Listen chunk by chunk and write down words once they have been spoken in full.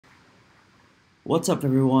What's up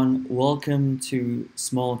everyone? Welcome to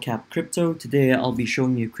Small Cap Crypto. Today I'll be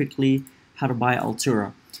showing you quickly how to buy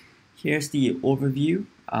Altura. Here's the overview.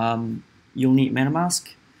 You'll need MetaMask.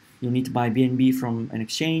 You'll need to buy BNB from an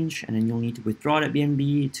exchange, and then you'll need to withdraw that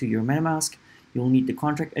BNB to your MetaMask. You'll need the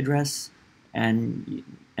contract address, and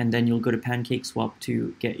then you'll go to PancakeSwap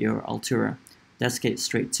to get your Altura. Let's get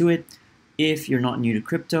straight to it. If you're not new to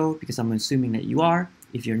crypto, because I'm assuming that you are,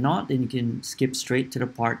 if you're not, then you can skip straight to the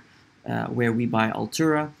part where we buy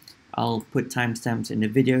Altura. I'll put timestamps in the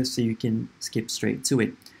video so you can skip straight to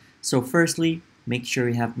it. So firstly, make sure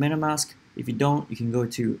you have MetaMask. If you don't, you can go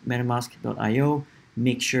to metamask.io.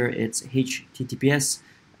 Make sure it's HTTPS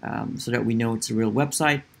so that we know it's a real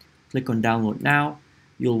website. Click on download now.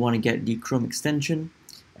 You'll want to get the Chrome extension,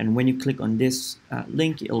 and when you click on this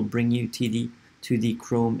link, it'll bring you to the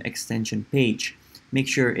Chrome extension page. Make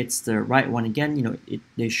sure it's the right one. Again,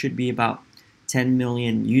 there should be about 10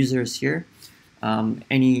 million users here.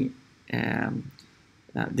 There's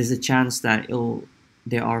a chance that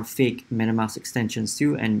there are fake MetaMask extensions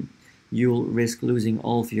too, and you'll risk losing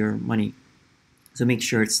all of your money. So make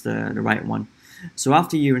sure it's the right one. So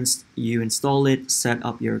after you install it, set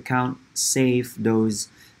up your account, save those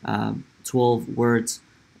 12 words,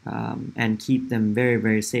 and keep them very,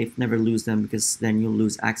 very safe. Never lose them, because then you'll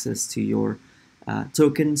lose access to your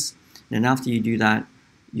tokens. And after you do that,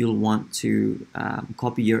 you'll want to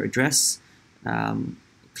copy your address.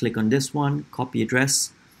 Click on this one, copy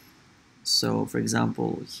address. So for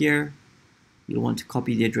example, here, you'll want to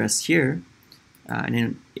copy the address here, and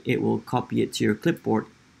then it will copy it to your clipboard,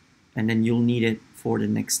 and then you'll need it for the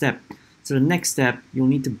next step. So the next step, you'll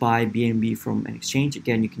need to buy BNB from an exchange.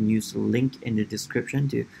 Again, you can use the link in the description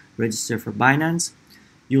to register for Binance.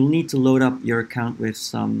 You'll need to load up your account with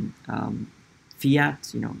some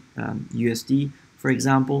fiat, USD, for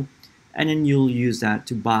example, and then you'll use that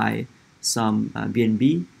to buy some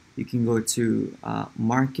BNB. You can go to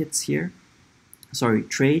markets here,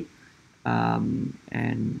 trade,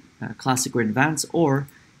 and classic or advanced, or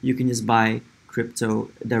you can just buy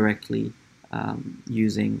crypto directly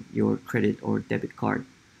using your credit or debit card.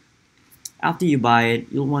 After you buy it,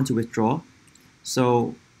 you'll want to withdraw.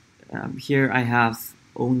 So here I have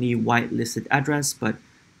only whitelisted address, but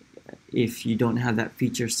if you don't have that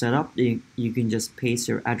feature set up, you can just paste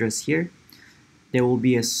your address here. There will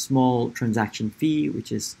be a small transaction fee,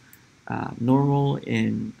 which is normal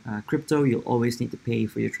in crypto. You'll always need to pay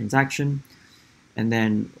for your transaction. And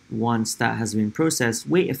then once that has been processed,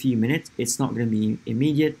 wait a few minutes. It's not going to be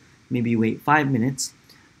immediate. Maybe wait 5 minutes.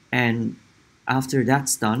 And after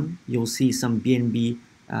that's done, you'll see some BNB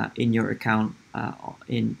in your account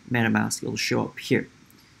in MetaMask. It'll show up here.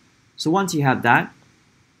 So once you have that,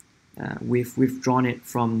 we've withdrawn it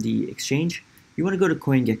from the exchange, you want to go to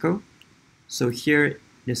CoinGecko. So here,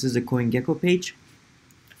 this is the CoinGecko page,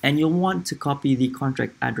 and you'll want to copy the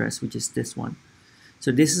contract address, which is this one.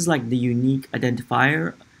 So this is like the unique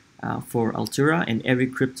identifier for Altura, and every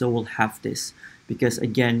crypto will have this, because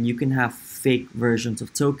again, you can have fake versions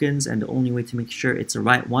of tokens, and the only way to make sure it's the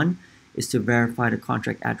right one is to verify the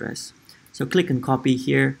contract address. So click on copy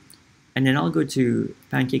here, and then I'll go to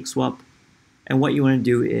PancakeSwap. And what you want to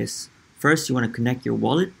do is, first you want to connect your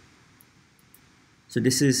wallet. So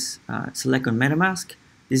this is, select on MetaMask.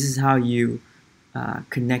 This is how you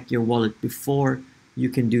connect your wallet before you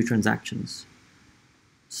can do transactions.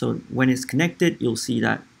 So when it's connected, you'll see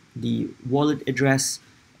that the wallet address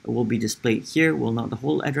will be displayed here. Well, not the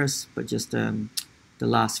whole address, but just the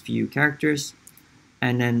last few characters.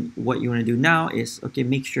 And then what you want to do now is,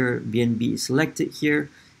 make sure BNB is selected here,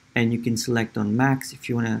 and you can select on max if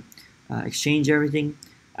you want to exchange everything.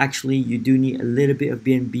 Actually, you do need a little bit of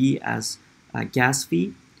BNB as a gas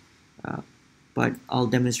fee, but I'll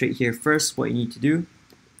demonstrate here first what you need to do.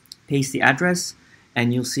 Paste the address,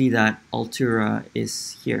 and you'll see that Altura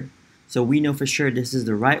is here. So we know for sure this is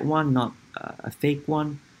the right one, not a fake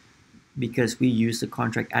one, because we use the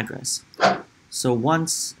contract address. So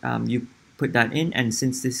once you put that in, and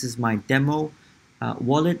since this is my demo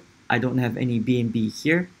wallet, I don't have any BNB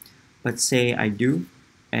here, but say I do,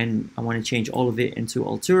 and I want to change all of it into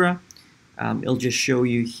Altura, it'll just show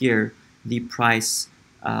you here the price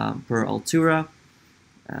per Altura,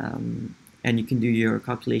 and you can do your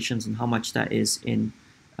calculations on how much that is in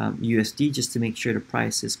USD, just to make sure the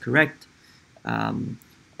price is correct.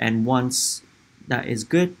 And once that is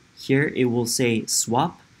good, here it will say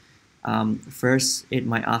swap. First, it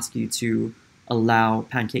might ask you to allow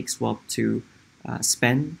PancakeSwap to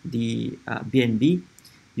spend the BNB.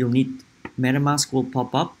 You'll need MetaMask will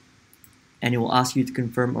pop up, and it will ask you to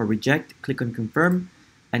confirm or reject. Click on confirm,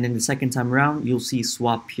 and then the second time around, you'll see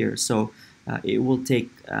swap here. So it will take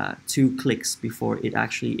 2 clicks before it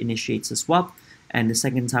actually initiates a swap. And the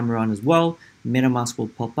second time around as well, MetaMask will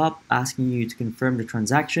pop up asking you to confirm the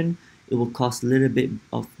transaction. It will cost a little bit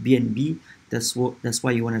of BNB. That's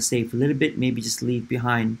why you want to save a little bit. Maybe just leave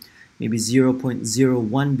behind maybe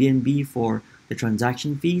 0.01 BNB for the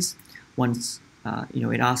transaction fees. Once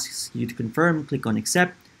it asks you to confirm, click on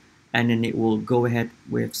accept, and then it will go ahead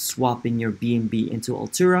with swapping your BNB into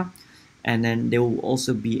Altura. And then there will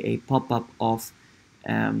also be a pop-up of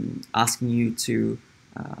asking you to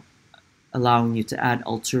allowing you to add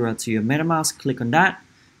Altura to your MetaMask. Click on that.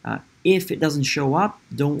 If it doesn't show up,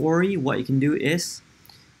 don't worry. What you can do is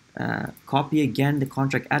copy again the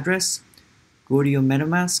contract address, go to your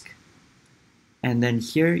MetaMask, and then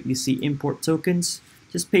here you see import tokens.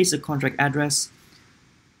 Just paste the contract address,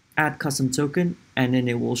 add custom token, and then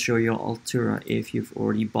it will show your Altura if you've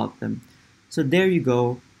already bought them. So there you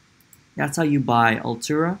go. That's how you buy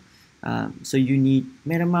Altura. So you need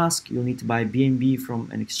MetaMask, you'll need to buy BNB from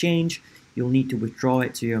an exchange, you'll need to withdraw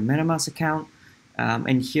it to your MetaMask account.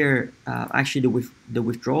 And here, actually the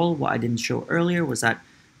withdrawal, what I didn't show earlier was that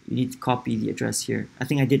you need to copy the address here. I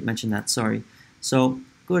think I did mention that, sorry. So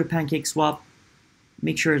go to PancakeSwap,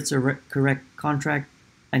 make sure it's a correct contract,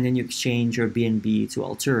 and then you exchange your BNB to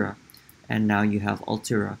Altura. And now you have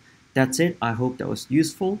Altura. That's it. I hope that was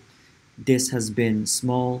useful. This has been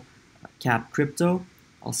Small Cap Crypto.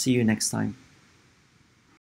 I'll see you next time.